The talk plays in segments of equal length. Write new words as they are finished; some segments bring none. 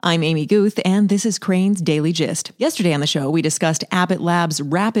I'm Amy Guth, and this is Crane's Daily Gist. Yesterday on the show, we discussed Abbott Labs'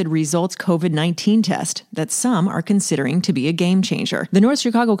 rapid results COVID-19 test that some are considering to be a game changer. The North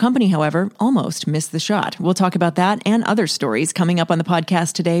Chicago company, however, almost missed the shot. We'll talk about that and other stories coming up on the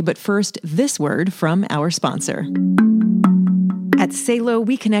podcast today, but first, this word from our sponsor. At Salo,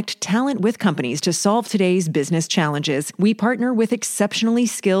 we connect talent with companies to solve today's business challenges. We partner with exceptionally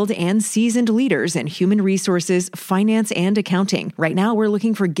skilled and seasoned leaders in human resources, finance, and accounting. Right now, we're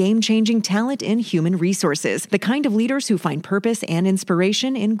looking for game-changing talent in human resources, the kind of leaders who find purpose and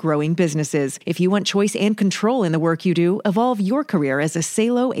inspiration in growing businesses. If you want choice and control in the work you do, evolve your career as a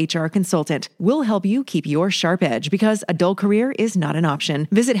Salo HR consultant. We'll help you keep your sharp edge because a dull career is not an option.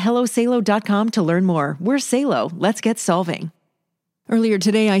 Visit hellosalo.com to learn more. We're Salo. Let's get solving. Earlier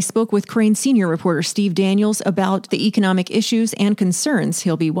today, I spoke with Crane senior reporter Steve Daniels about the economic issues and concerns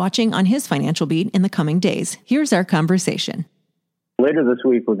he'll be watching on his financial beat in the coming days. Here's our conversation. Later this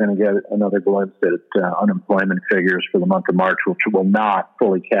week, we're going to get another glimpse at unemployment figures for the month of March, which will not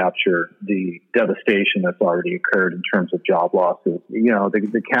fully capture the devastation that's already occurred in terms of job losses. You know,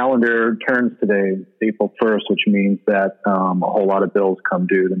 the calendar turns today, April 1st, which means that a whole lot of bills come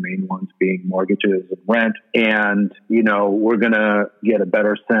due, the main ones being mortgages and rent. And, you know, we're going to get a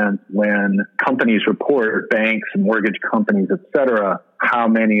better sense when companies report, banks, mortgage companies, et cetera, how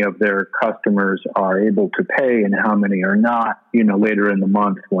many of their customers are able to pay and how many are not, you know, later in the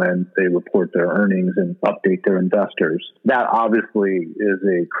month when they report their earnings and update their investors. That obviously is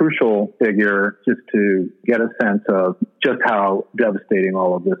a crucial figure just to get a sense of just how devastating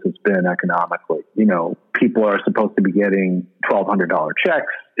all of this has been economically. You know, people are supposed to be getting $1,200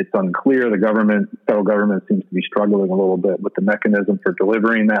 checks. It's unclear. The federal government seems to be struggling a little bit with the mechanism for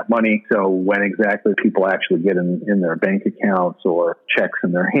delivering that money. So when exactly people actually get in their bank accounts or checks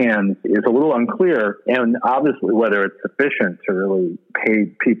in their hands is a little unclear. And obviously whether it's sufficient to really pay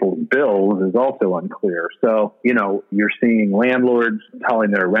people's bills is also unclear. So, you know, you're seeing landlords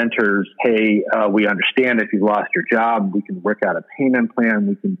telling their renters, hey, we understand if you've lost your job, we can work out a payment plan,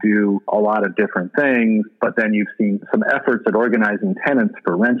 we can do a lot of different things. But then you've seen some efforts at organizing tenants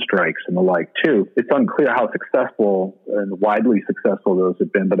for rent strikes and the like too. It's unclear how successful and widely successful those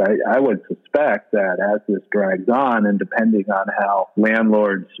have been, but I would suspect that as this drags on and depending on how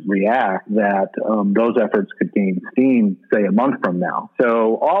landlords react, that those efforts could gain steam, say, a month from now.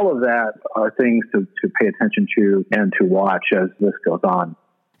 So all of that are things to pay attention to and to watch as this goes on.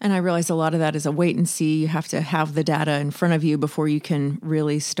 And I realize a lot of that is a wait and see. You have to have the data in front of you before you can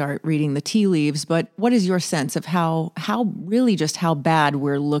really start reading the tea leaves. But what is your sense of how bad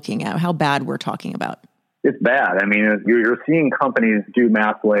we're looking at, how bad we're talking about? It's bad. I mean, you're seeing companies do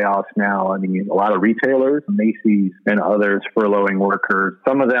mass layoffs now. I mean, a lot of retailers, Macy's and others, furloughing workers.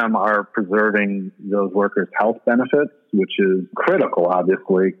 Some of them are preserving those workers' health benefits, which is critical,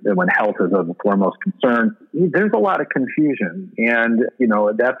 obviously, when health is of the foremost concern. There's a lot of confusion. And, you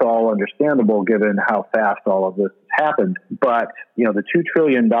know, that's all understandable given how fast all of this has happened. But, you know, the $2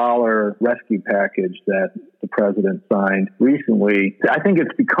 trillion rescue package that the president signed recently, I think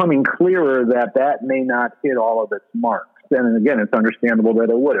it's becoming clearer that may not hit all of its marks. And again, it's understandable that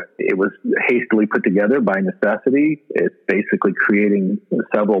it wouldn't. It was hastily put together by necessity. It's basically creating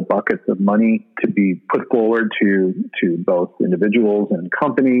several buckets of money to be put forward to both individuals and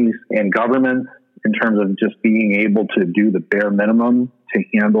companies and governments in terms of just being able to do the bare minimum to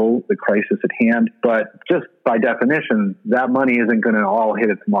handle the crisis at hand. But just by definition, that money isn't going to all hit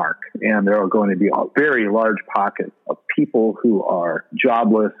its mark. And there are going to be a very large pockets of people who are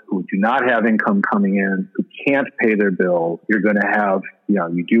jobless, who do not have income coming in, who can't pay their bills. You're going to have, you know,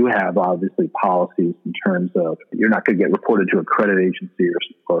 you do have obviously policies in terms of you're not going to get reported to a credit agency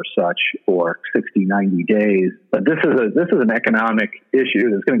or such for 60, 90 days. But this is an economic issue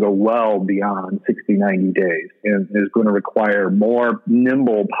that's going to go well beyond 60, 90 days and is going to require more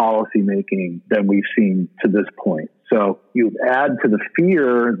nimble policy making than we've seen to this point. So you add to the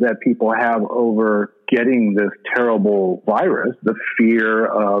fear that people have over getting this terrible virus, the fear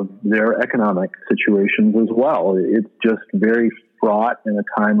of their economic situations as well. It's just very fraught in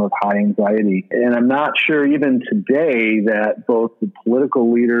a time of high anxiety. And I'm not sure even today that both the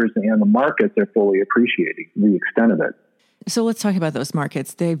political leaders and the markets are fully appreciating the extent of it. So let's talk about those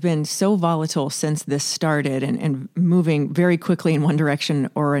markets. They've been so volatile since this started and moving very quickly in one direction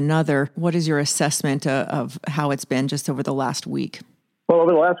or another. What is your assessment of how it's been just over the last week? Well,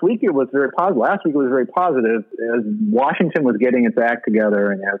 over the last week, it was very positive. Last week, it was very positive as Washington was getting its act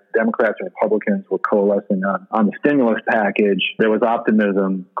together and as Democrats and Republicans were coalescing on the stimulus package. There was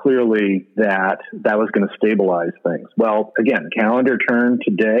optimism, clearly, that was going to stabilize things. Well, again, calendar turned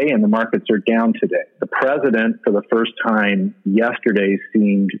today and the markets are down today. The president, for the first time yesterday,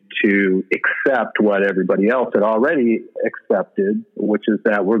 seemed to accept what everybody else had already accepted, which is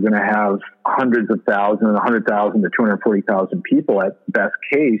that we're going to have hundreds of thousands, 100,000 to 240,000 people at best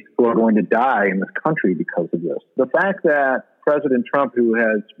case who are going to die in this country because of this. The fact that President Trump, who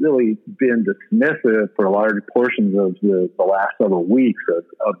has really been dismissive for large portions of the last several weeks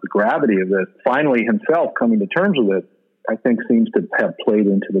of the gravity of this, finally himself coming to terms with it, I think seems to have played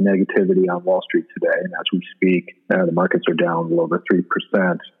into the negativity on Wall Street today. And as we speak, the markets are down a little over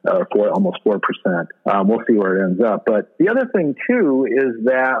 3%, almost 4%. We'll see where it ends up. But the other thing, too, is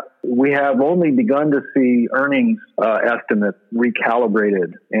that we have only begun to see earnings estimates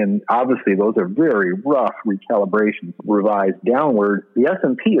recalibrated. And obviously, those are very rough recalibrations, revised downward. The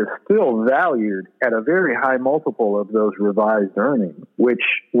S&P is still valued at a very high multiple of those revised earnings, which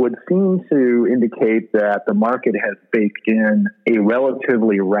would seem to indicate that the market has baked in a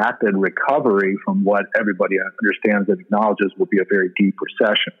relatively rapid recovery from what everybody understands and acknowledges will be a very deep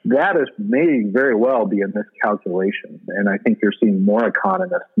recession. That may very well be a miscalculation. And I think you're seeing more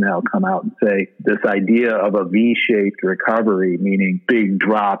economists now come out and say this idea of a V-shaped recovery, meaning big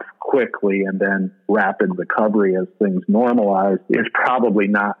drops quickly and then rapid recovery as things normalize, is probably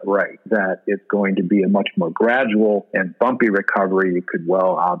not right. That it's going to be a much more gradual and bumpy recovery. You could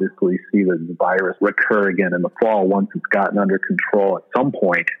well obviously see the virus recur again in the fall once it's gotten under control at some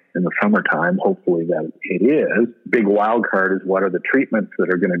point in the summertime. Hopefully that it is. Big wild card is what are the treatments that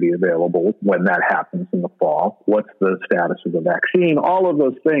are going to be available when that happens in the fall? What's the status of the vaccine? All of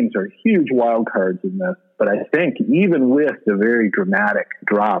those things are huge wild cards in this. But I think even with the very dramatic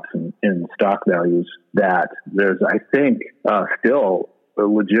drops in stock values, that there's, I think, still a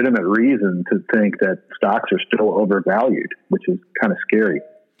legitimate reason to think that stocks are still overvalued, which is kind of scary.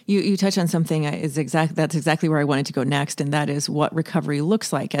 You touch on something that's exactly where I wanted to go next, and that is what recovery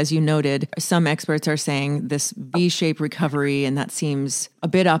looks like. As you noted, some experts are saying this V-shaped recovery, and that seems a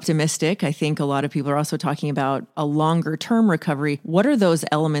bit optimistic. I think a lot of people are also talking about a longer-term recovery. What are those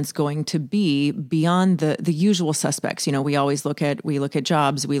elements going to be beyond the usual suspects? You know, we look at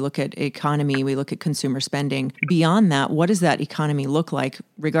jobs, we look at economy, we look at consumer spending. Beyond that, what does that economy look like,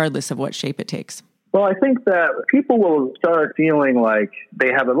 regardless of what shape it takes? Well, I think that people will start feeling like they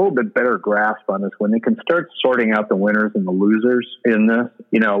have a little bit better grasp on this when they can start sorting out the winners and the losers in this.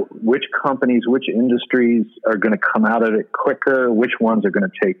 You know, which companies, which industries are going to come out of it quicker, which ones are going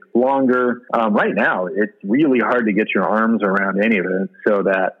to take longer. Right now, it's really hard to get your arms around any of it so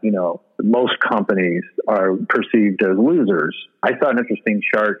that, you know, most companies are perceived as losers. I saw an interesting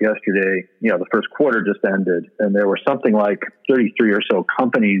chart yesterday. You know, the first quarter just ended, and there were something like 33 or so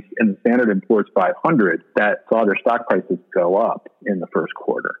companies in the Standard & Poor's 500 that saw their stock prices go up in the first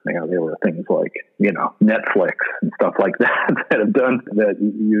quarter. You know, there were things like, you know, Netflix and stuff like that that have done that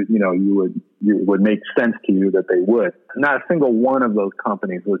you would make sense to you that they would. Not a single one of those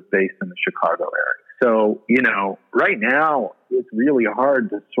companies was based in the Chicago area. So, you know, right now, it's really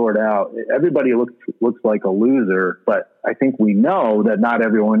hard to sort out. Everybody looks like a loser, but I think we know that not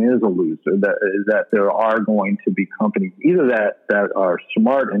everyone is a loser, that there are going to be companies either that are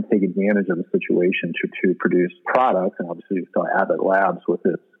smart and take advantage of the situation to produce products. And obviously, we saw Abbott Labs with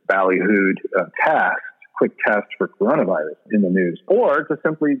its ballyhooed quick test for coronavirus in the news, or to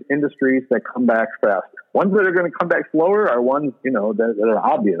simply industries that come back faster. Ones that are going to come back slower are ones, you know, that are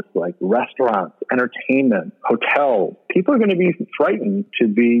obvious, like restaurants, entertainment, hotels. People are going to be frightened to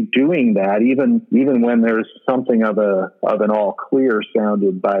be doing that, even when there's something of an all clear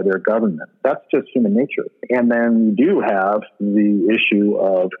sounded by their government. That's just human nature. And then you do have the issue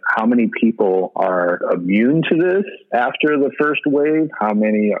of how many people are immune to this after the first wave, how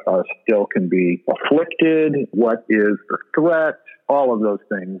many still can be afflicted, what is the threat. All of those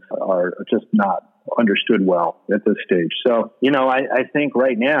things are just not understood well at this stage. So, you know, I think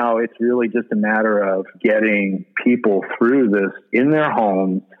right now it's really just a matter of getting people through this in their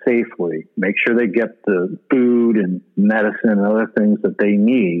homes safely, make sure they get the food and medicine and other things that they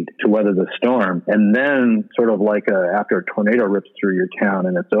need to weather the storm. And then sort of like after a tornado rips through your town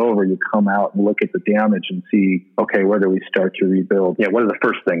and it's over, you come out and look at the damage and see, okay, where do we start to rebuild? Yeah, what are the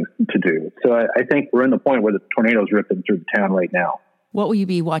first things to do? So I think we're in the point where the tornado's ripping through the town right now. What will you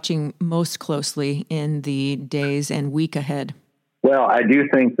be watching most closely in the days and week ahead? Well, I do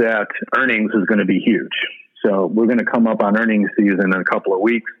think that earnings is going to be huge. So we're going to come up on earnings season in a couple of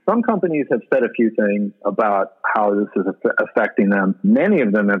weeks. Some companies have said a few things about how this is affecting them. Many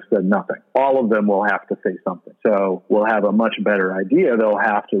of them have said nothing. All of them will have to say something. So we'll have a much better idea. They'll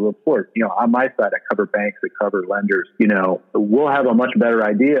have to report. On my side, I cover banks, I cover lenders. We'll have a much better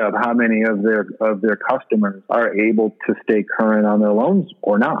idea of how many of their customers are able to stay current on their loans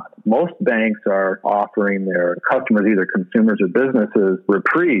or not. Most banks are offering their customers, either consumers or businesses,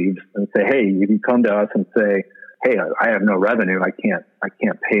 reprieves and say, hey, you can come to us and say, hey, I have no revenue. I can't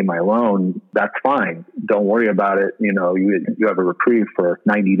pay my loan. That's fine. Don't worry about it. You have a reprieve for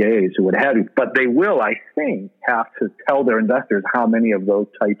 90 days or what have you. But they will, I think, have to tell their investors how many of those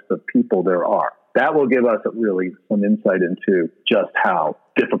types of people there are. That will give us really some insight into just how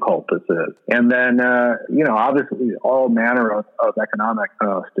difficult this is. And then, obviously all manner of economic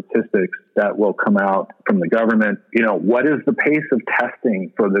statistics that will come out from the government. What is the pace of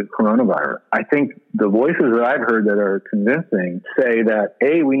testing for the coronavirus? I think the voices that I've heard that are convincing say that,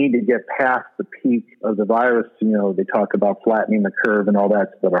 we need to get past the peak of the virus. They talk about flattening the curve and all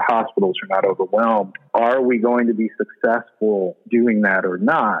that, so that our hospitals are not overwhelmed. Are we going to be successful doing that or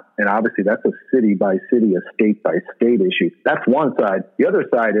not? And obviously that's a city by city, a state by state issue. That's one side. The other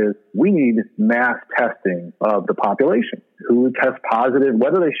side is we need mass testing of the population. Who tests positive,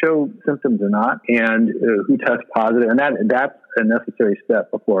 whether they show symptoms or not, and who tests positive. And that's a necessary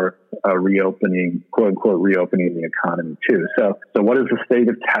step before reopening, quote unquote, reopening the economy too. So what is the state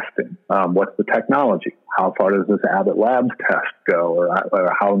of testing? What's the technology? How far does this Abbott Labs test go? Or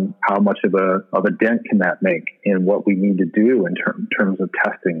how much of a dent can that make in what we need to do in terms of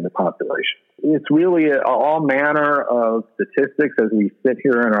testing the population? It's really all manner of statistics as we sit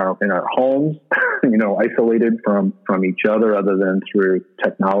here in our homes, isolated from each other than through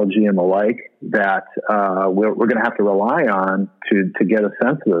technology and the like, that we're going to have to rely on to get a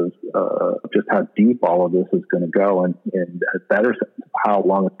sense of just how deep all of this is going to go and a better sense of how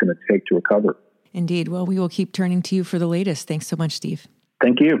long it's going to take to recover. Indeed. Well, we will keep turning to you for the latest. Thanks so much, Steve.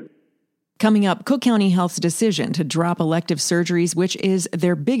 Thank you. Coming up, Cook County Health's decision to drop elective surgeries, which is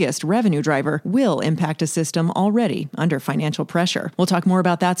their biggest revenue driver, will impact a system already under financial pressure. We'll talk more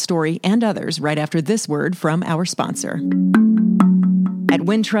about that story and others right after this word from our sponsor. At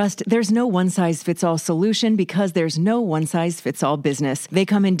Wintrust, there's no one-size-fits-all solution because there's no one-size-fits-all business. They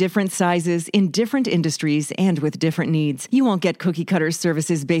come in different sizes, in different industries, and with different needs. You won't get cookie-cutter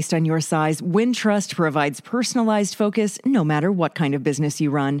services based on your size. Wintrust provides personalized focus no matter what kind of business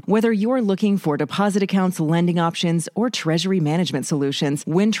you run. Whether you're looking for deposit accounts, lending options, or treasury management solutions,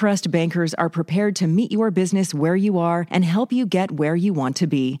 Wintrust bankers are prepared to meet your business where you are and help you get where you want to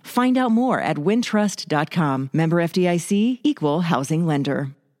be. Find out more at wintrust.com. Member FDIC, Equal Housing Lender.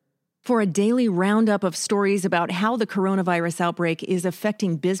 For a daily roundup of stories about how the coronavirus outbreak is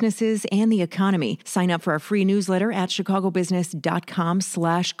affecting businesses and the economy, sign up for our free newsletter at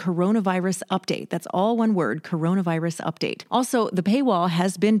chicagobusiness.com/coronavirus update. That's all one word, coronavirus update. Also, the paywall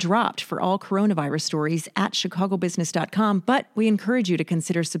has been dropped for all coronavirus stories at chicagobusiness.com, but we encourage you to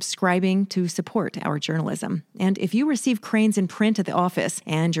consider subscribing to support our journalism. And if you receive Crain's in print at the office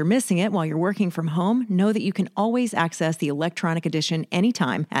and you're missing it while you're working from home, know that you can always access the electronic edition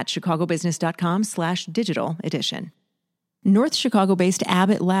anytime at chicagobusiness.com/digital edition. North Chicago-based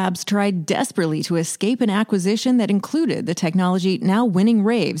Abbott Labs tried desperately to escape an acquisition that included the technology now winning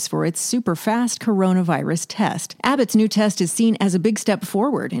raves for its super-fast coronavirus test. Abbott's new test is seen as a big step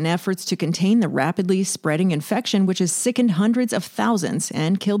forward in efforts to contain the rapidly spreading infection which has sickened hundreds of thousands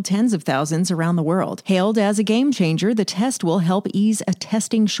and killed tens of thousands around the world. Hailed as a game changer, the test will help ease a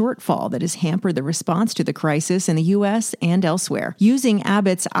testing shortfall that has hampered the response to the crisis in the U.S. and elsewhere. Using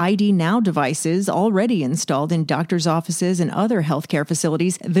Abbott's ID Now devices already installed in doctors' offices and other healthcare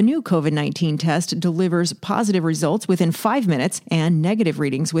facilities, the new COVID-19 test delivers positive results within 5 minutes and negative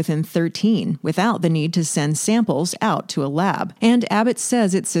readings within 13, without the need to send samples out to a lab. And Abbott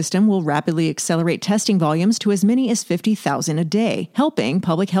says its system will rapidly accelerate testing volumes to as many as 50,000 a day, helping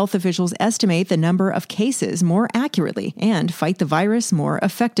public health officials estimate the number of cases more accurately and fight the virus more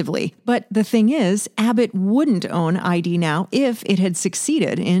effectively. But the thing is, Abbott wouldn't own ID Now if it had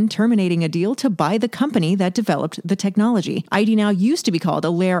succeeded in terminating a deal to buy the company that developed the technology. ID Now used to be called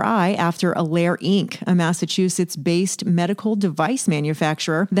Alair Eye after Alair Inc., a Massachusetts-based medical device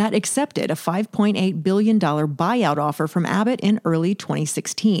manufacturer that accepted a $5.8 billion buyout offer from Abbott in early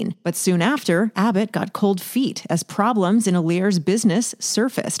 2016. But soon after, Abbott got cold feet as problems in Alair's business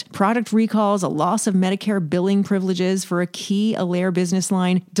surfaced. Product recalls, a loss of Medicare billing privileges for a key Alair business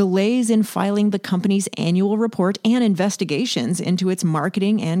line, delays in filing the company's annual report, and investigations into its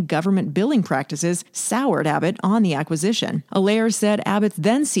marketing and government billing practices soured Abbott on the acquisition. acquisition. Allaire said Abbott's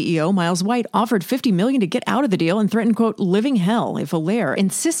then CEO, Miles White, offered $50 million to get out of the deal and threatened, quote, living hell if Allaire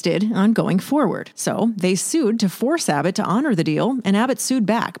insisted on going forward. So they sued to force Abbott to honor the deal, and Abbott sued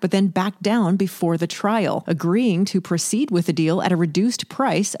back, but then backed down before the trial, agreeing to proceed with the deal at a reduced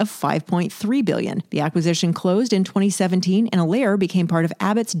price of $5.3 billion. The acquisition closed in 2017, and Allaire became part of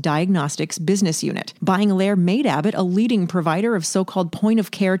Abbott's diagnostics business unit. Buying Allaire made Abbott a leading provider of so-called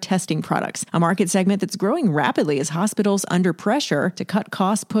point-of-care testing products, a market segment that's growing rapidly as hospitals under pressure to cut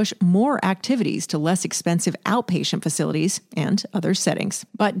costs push more activities to less expensive outpatient facilities and other settings.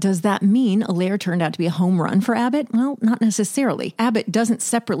 But does that mean Allaire turned out to be a home run for Abbott? Well, not necessarily. Abbott doesn't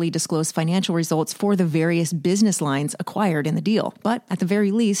separately disclose financial results for the various business lines acquired in the deal. But at the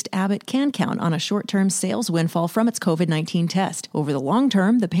very least, Abbott can count on a short-term sales windfall from its COVID-19 test. Over the long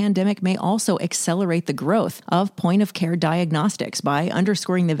term, the pandemic may also accelerate the growth of point-of-care diagnostics by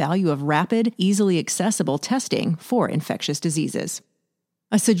underscoring the value of rapid, easily accessible testing for infectious diseases.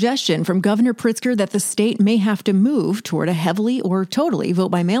 A suggestion from Governor Pritzker that the state may have to move toward a heavily or totally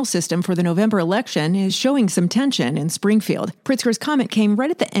vote-by-mail system for the November election is showing some tension in Springfield. Pritzker's comment came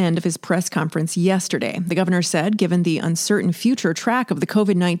right at the end of his press conference yesterday. The governor said, given the uncertain future track of the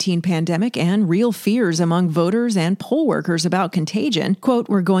COVID-19 pandemic and real fears among voters and poll workers about contagion, quote,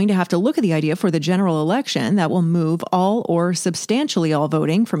 we're going to have to look at the idea for the general election that will move all or substantially all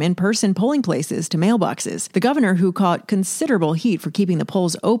voting from in-person polling places to mailboxes. The governor, who caught considerable heat for keeping the polls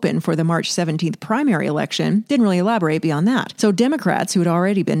open for the March 17th primary election, didn't really elaborate beyond that. So Democrats, who had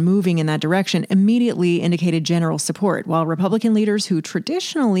already been moving in that direction, immediately indicated general support, while Republican leaders who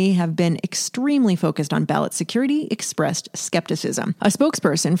traditionally have been extremely focused on ballot security expressed skepticism. A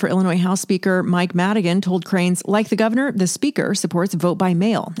spokesperson for Illinois House Speaker Mike Madigan told Cranes, like the governor, the speaker supports vote by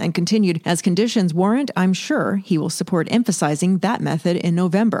mail, and continued, as conditions warrant, I'm sure he will support emphasizing that method in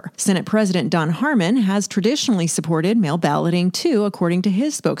November. Senate President Don Harmon has traditionally supported mail balloting too, according to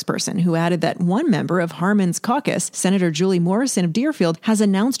his spokesperson, who added that one member of Harmon's caucus, Senator Julie Morrison of Deerfield, has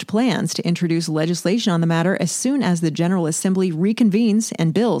announced plans to introduce legislation on the matter as soon as the General Assembly reconvenes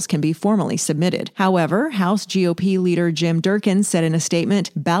and bills can be formally submitted. However, House GOP leader Jim Durkin said in a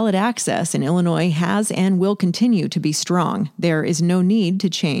statement, ballot access in Illinois has and will continue to be strong. There is no need to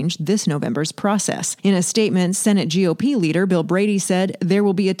change this November's process. In a statement, Senate GOP leader Bill Brady said, there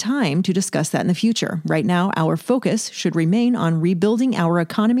will be a time to discuss that in the future. Right now, our focus should remain on rebuilding our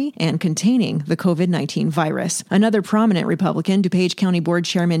economy and containing the COVID-19 virus. Another prominent Republican, DuPage County Board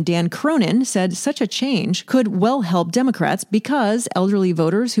Chairman Dan Cronin, said such a change could well help Democrats because elderly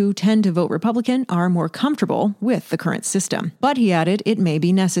voters who tend to vote Republican are more comfortable with the current system. But he added it may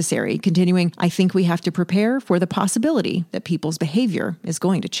be necessary, continuing, I think we have to prepare for the possibility that people's behavior is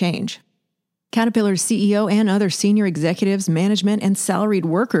going to change. Caterpillar's CEO and other senior executives, management, and salaried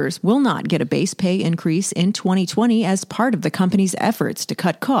workers will not get a base pay increase in 2020 as part of the company's efforts to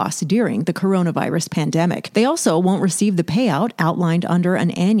cut costs during the coronavirus pandemic. They also won't receive the payout outlined under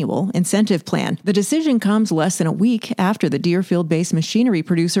an annual incentive plan. The decision comes less than a week after the Deerfield-based machinery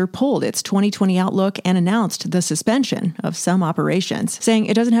producer pulled its 2020 outlook and announced the suspension of some operations, saying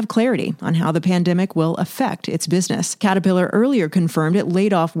it doesn't have clarity on how the pandemic will affect its business. Caterpillar earlier confirmed it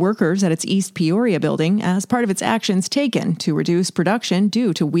laid off workers at its East Peoria building as part of its actions taken to reduce production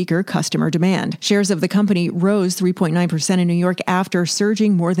due to weaker customer demand. Shares of the company rose 3.9% in New York after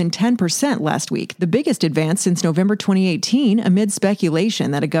surging more than 10% last week, the biggest advance since November 2018, amid speculation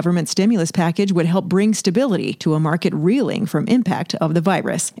that a government stimulus package would help bring stability to a market reeling from impact of the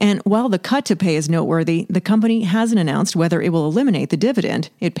virus. And while the cut to pay is noteworthy, the company hasn't announced whether it will eliminate the dividend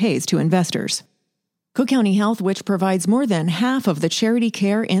it pays to investors. Cook County Health, which provides more than half of the charity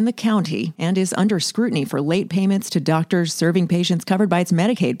care in the county and is under scrutiny for late payments to doctors serving patients covered by its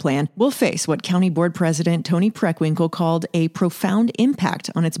Medicaid plan, will face what County Board President Tony Preckwinkle called a profound impact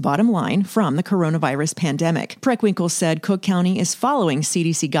on its bottom line from the coronavirus pandemic. Preckwinkle said Cook County is following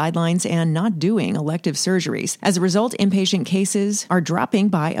CDC guidelines and not doing elective surgeries. As a result, inpatient cases are dropping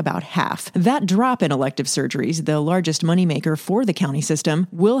by about half. That drop in elective surgeries, the largest moneymaker for the county system,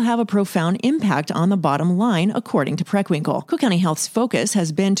 will have a profound impact on the bottom line, according to Preckwinkle. Cook County Health's focus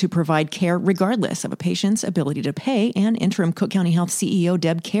has been to provide care regardless of a patient's ability to pay, and interim Cook County Health CEO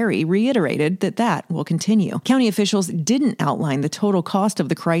Deb Carey reiterated that will continue. County officials didn't outline the total cost of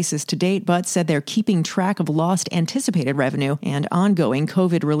the crisis to date, but said they're keeping track of lost anticipated revenue and ongoing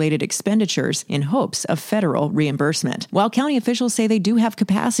COVID-related expenditures in hopes of federal reimbursement. While county officials say they do have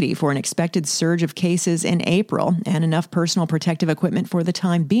capacity for an expected surge of cases in April and enough personal protective equipment for the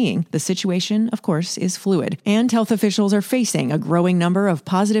time being, the situation, of course, is fluid, and health officials are facing a growing number of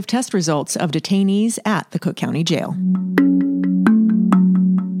positive test results of detainees at the Cook County Jail.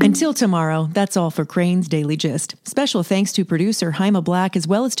 And Until tomorrow, that's all for Crane's Daily Gist. Special thanks to producer Haima Black as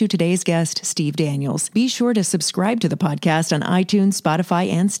well as to today's guest, Steve Daniels. Be sure to subscribe to the podcast on iTunes,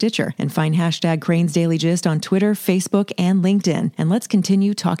 Spotify, and Stitcher, and find hashtag Crane's Daily Gist on Twitter, Facebook, and LinkedIn. And let's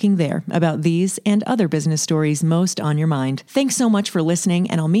continue talking there about these and other business stories most on your mind. Thanks so much for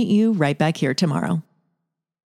listening, and I'll meet you right back here tomorrow.